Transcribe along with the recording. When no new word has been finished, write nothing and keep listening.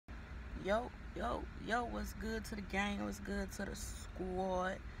Yo, what's good to the gang? What's good to the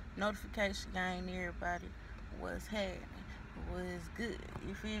squad? Notification gang, everybody. What's happening? What's good?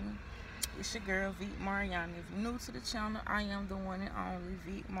 You feel me? It's your girl, Vick Mariani. If you're new to the channel, I am the one and only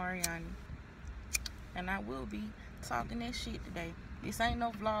Vick Mariani. And I will be talking that shit today. This ain't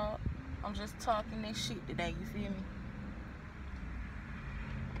no vlog. I'm just talking that shit today, you feel me?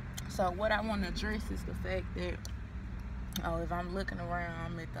 So what I want to address is the fact that if I'm looking around,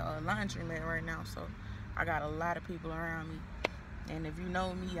 I'm at the laundromat right now, so I got a lot of people around me. And if you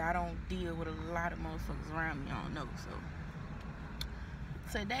know me, I don't deal with a lot of motherfuckers around me. I don't know.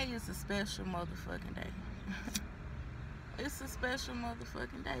 So today is a special motherfucking day. It's a special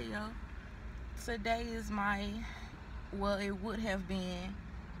motherfucking day, yo. Today is it would have been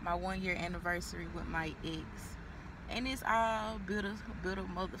my 1-year anniversary with my ex. And it's all bitter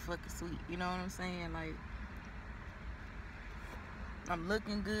motherfucking sweet. You know what I'm saying? Like, I'm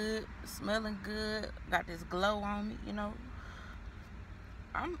looking good, smelling good, got this glow on me, you know.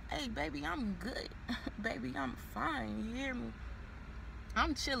 Hey, baby, I'm good. Baby, I'm fine, you hear me?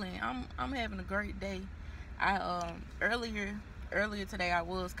 I'm chilling. I'm having a great day. Earlier today, I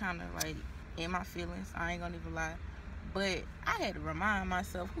was kind of like in my feelings. I ain't gonna even lie. But I had to remind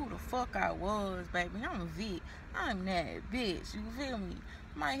myself who the fuck I was, baby. I'm Vick. I'm that bitch, you feel me?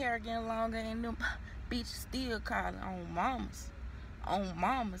 My hair getting longer and them bitches still calling on mamas. On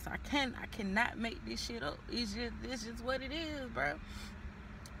mamas. I cannot make this shit up. It's just what it is, bro.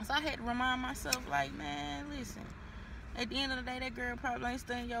 So I had to remind myself, like, man, listen, at the end of the day, that girl probably ain't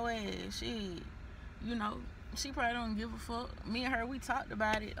studying your ass. Shit, you know, she probably don't give a fuck. Me and her, we talked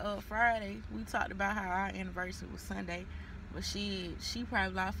about it Friday. We talked about how our anniversary was Sunday, but she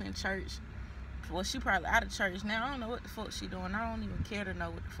probably off in church. Well, she probably out of church now. I don't know what the fuck she doing. I don't even care to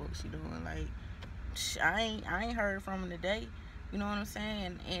know what the fuck she doing. Like, I ain't heard from her today. You know what I'm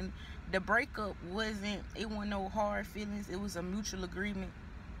saying? And the breakup wasn't no hard feelings. It was a mutual agreement.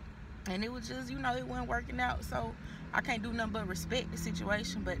 And it was just, you know, it wasn't working out. So I can't do nothing but respect the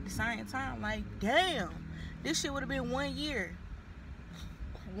situation. But at the same time, like, damn, this shit would have been 1 year.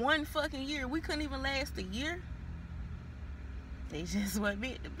 1 fucking year. We couldn't even last a year. It just wasn't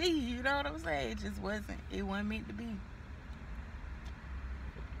meant to be. You know what I'm saying? It just wasn't. It wasn't meant to be.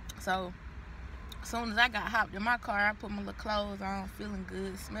 So as soon as I got hopped in my car, I put my little clothes on, feeling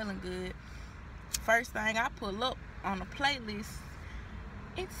good, smelling good. First thing I pull up on the playlist,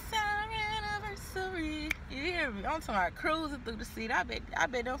 it's our anniversary. You hear me? I'm talking about cruising through the city. I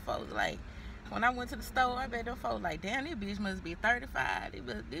bet them folks, like, when I went to the store, I bet them folks like, damn, this bitch must be 35.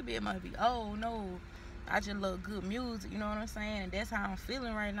 This bitch must be old. No, I just love good music. You know what I'm saying? And that's how I'm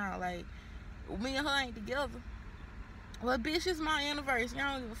feeling right now. Like, me and her ain't together. Well, bitch, it's my anniversary.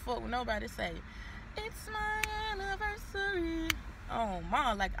 I don't give a fuck what nobody say. It's my anniversary. Oh,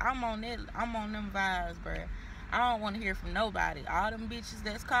 mom, like, I'm on them vibes, bruh. I don't want to hear from nobody. All them bitches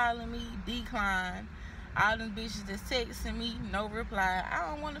that's calling me, decline. All them bitches that's texting me, no reply.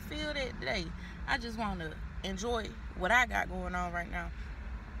 I don't want to feel that today. I just want to enjoy what I got going on right now.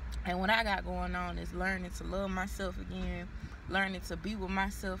 And what I got going on is learning to love myself again, learning to be with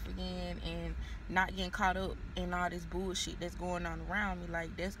myself again, and not getting caught up in all this bullshit that's going on around me.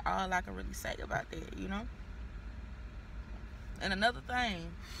 Like, that's all I can really say about that, you know? And another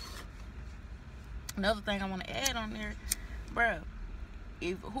thing I want to add on there, bruh,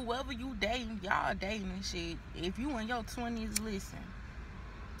 if whoever you dating, y'all dating and shit, if you in your 20s, listen,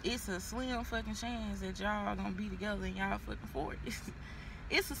 it's a slim fucking chance that y'all gonna be together in y'all fucking 40s.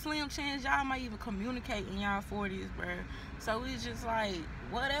 It's a slim chance y'all might even communicate in y'all 40s, bruh. So it's just like,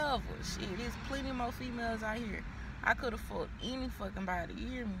 whatever. Shit, there's plenty more females out here. I could have fucked any fucking body, you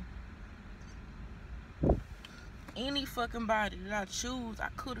hear me? Any fucking body that I choose, I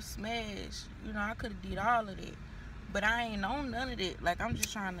could have smashed. You know, I could have did all of that. But I ain't on none of that. Like, I'm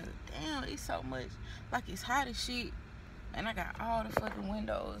just trying to, damn, it's so much. Like, it's hot as shit. And I got all the fucking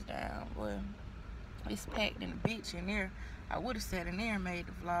windows down, boy. It's packed in a bitch in there. I would have sat in there and made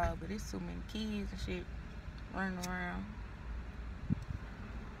the vlog, but it's too many kids and shit running around.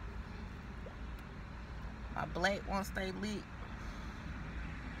 My black won't stay lit.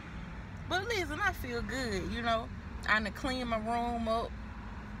 But listen, I feel good, you know. I done clean my room up.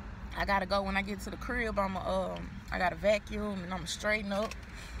 I gotta go when I get to the crib. I gotta vacuum and I'm straighten up.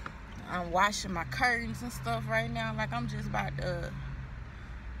 I'm washing my curtains and stuff right now. Like, I'm just about to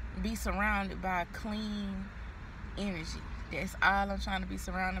be surrounded by clean energy. That's all I'm trying to be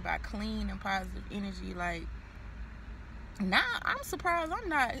surrounded by, clean and positive energy. Like, now I'm surprised I'm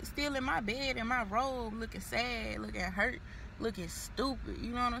not still in my bed in my robe looking sad, looking hurt, looking stupid. You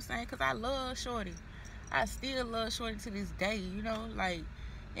know what I'm saying? Because I love Shorty. I still love Shorty to this day, you know? Like,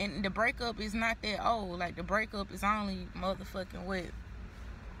 And the breakup is not that old. Like, the breakup is only motherfucking what?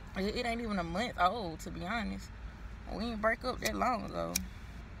 It ain't even a month old, to be honest. We didn't break up that long ago.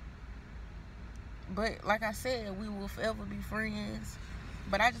 But like I said, we will forever be friends.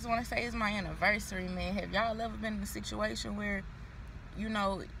 But I just want to say it's my anniversary, man. Have y'all ever been in a situation where, you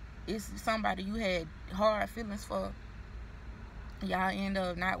know, it's somebody you had hard feelings for, y'all end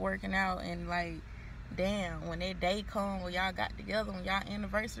up not working out, and like, damn, when that day come when y'all got together, when y'all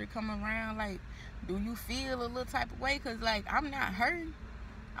anniversary come around, like, do you feel a little type of way? Because, like, I'm not hurt,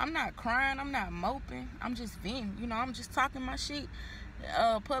 I'm not crying, I'm not moping, I'm just venting, you know, I'm just talking my shit.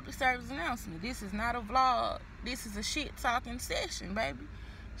 Public service announcement, this is not a vlog, this is a shit talking session, baby.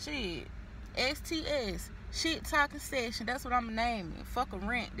 Shit, STS, shit talking session, that's what I'm naming. Fuck a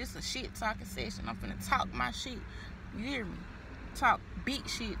rent, this is a shit talking session. I'm finna talk my shit, you hear me? Talk big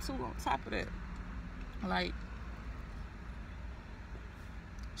shit too on top of that. Like,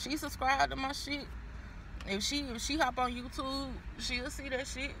 she subscribed to my shit. If she hop on YouTube, she'll see that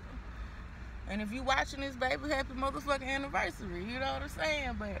shit. And if you watching this, baby, happy motherfucking anniversary. You know what I'm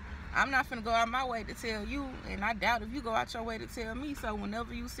saying? But I'm not finna go out my way to tell you, and I doubt if you go out your way to tell me. So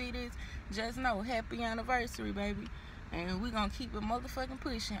whenever you see this, just know, happy anniversary, baby. And we gonna keep it motherfucking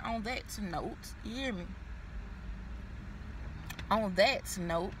pushing. On that note, you hear me? On that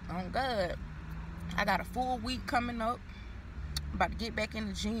note, on God, I got a full week coming up. About to get back in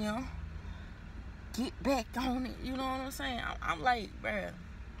the gym. Get back on it. You know what I'm saying? I'm like, bruh,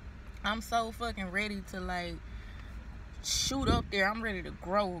 I'm so fucking ready to, like, shoot up there. I'm ready to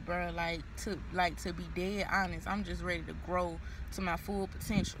grow, bruh. Like, to be dead honest, I'm just ready to grow to my full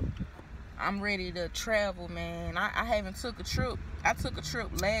potential. I'm ready to travel, man. I haven't took a trip. I took a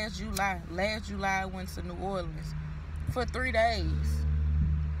trip last July. Last July I went to New Orleans for 3 days.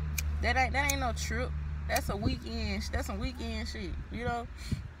 That ain't no trip. That's a weekend. That's some weekend shit, you know.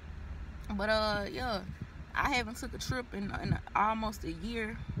 But yeah, I haven't took a trip in almost a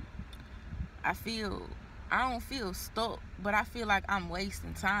year. I don't feel stuck, but I feel like I'm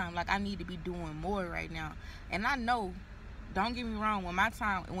wasting time. Like, I need to be doing more right now. And I know, don't get me wrong, when my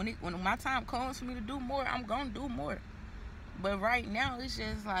time comes for me to do more, I'm gonna do more. But right now, it's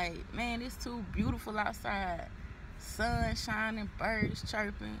just like, man, it's too beautiful outside. Sun shining, birds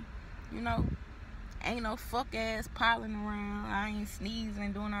chirping, you know. Ain't no fuck ass pollen around. I ain't sneezing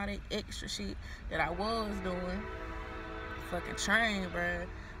and doing all that extra shit that I was doing. Fucking train, bruh.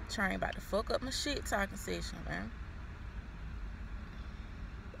 Train about to fuck up my shit talking session, man.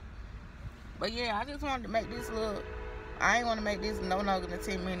 But yeah, I just wanted to make this look. I ain't want to make this no longer than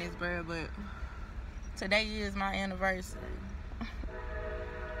 10 minutes, bruh. But today is my anniversary.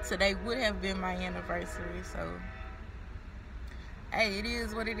 Today would have been my anniversary, so hey, it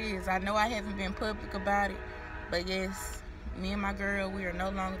is what it is. I know I haven't been public about it, but yes, me and my girl, we are no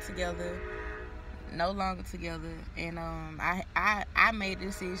longer together. No longer together. And I made the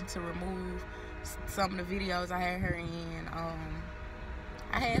decision to remove some of the videos I had her in.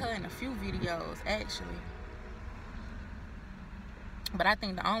 I had her in a few videos, actually. But I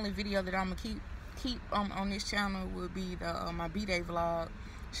think the only video that I'm gonna keep on this channel would be the my B-Day vlog.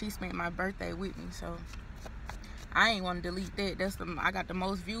 She spent my birthday with me, so I ain't want to delete that. I got the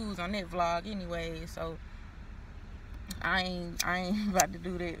most views on that vlog anyway, so I ain't about to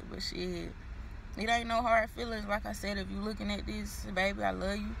do that. But shit, it ain't no hard feelings. Like I said, if you looking at this, baby, I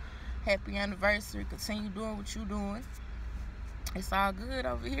love you. Happy anniversary. Continue doing what you doing. It's all good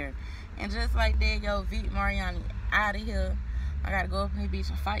over here. And just like that, yo, Vickbebe out of here. I gotta go up in this bitch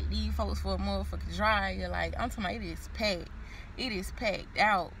and fight these folks for a motherfucking dryer. Like, I'm talking about, it is packed. It is packed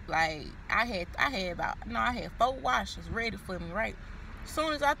out. Like, I had 4 washers ready for me, right? As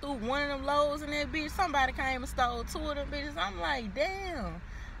soon as I threw one of them loads in that bitch, somebody came and stole 2 of them bitches. I'm like, damn.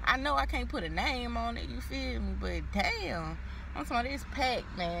 I know I can't put a name on it, you feel me? But damn. I'm talking about, it's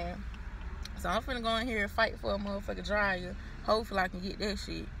packed, man. So I'm finna go in here and fight for a motherfucking dryer. Hopefully I can get that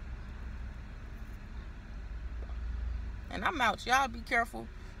shit. And I'm out. Y'all be careful.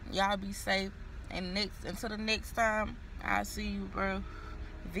 Y'all be safe. And until the next time, I'll see you, bro.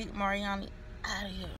 Vickbebe out of here.